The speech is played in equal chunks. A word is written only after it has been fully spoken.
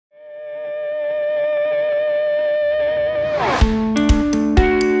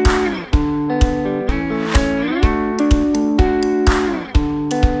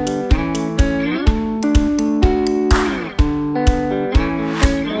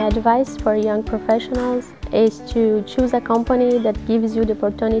My advice for young professionals is to choose a company that gives you the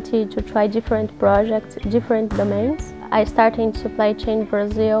opportunity to try different projects, different domains. I started in supply chain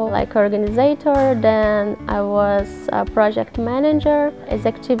Brazil like organizer, then I was a project manager,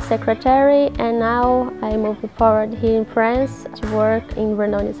 executive secretary, and now I moved forward here in France to work in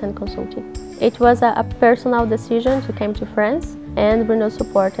Renault-Nissan Consulting. It was a personal decision to come to France, and Renault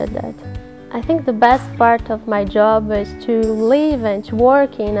supported that. I think the best part of my job is to live and to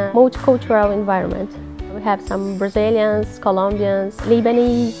work in a multicultural environment. We have some Brazilians, Colombians,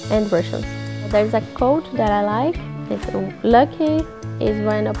 Lebanese, and Russians. There's a quote that I like. It's lucky is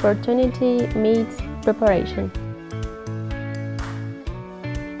when opportunity meets preparation.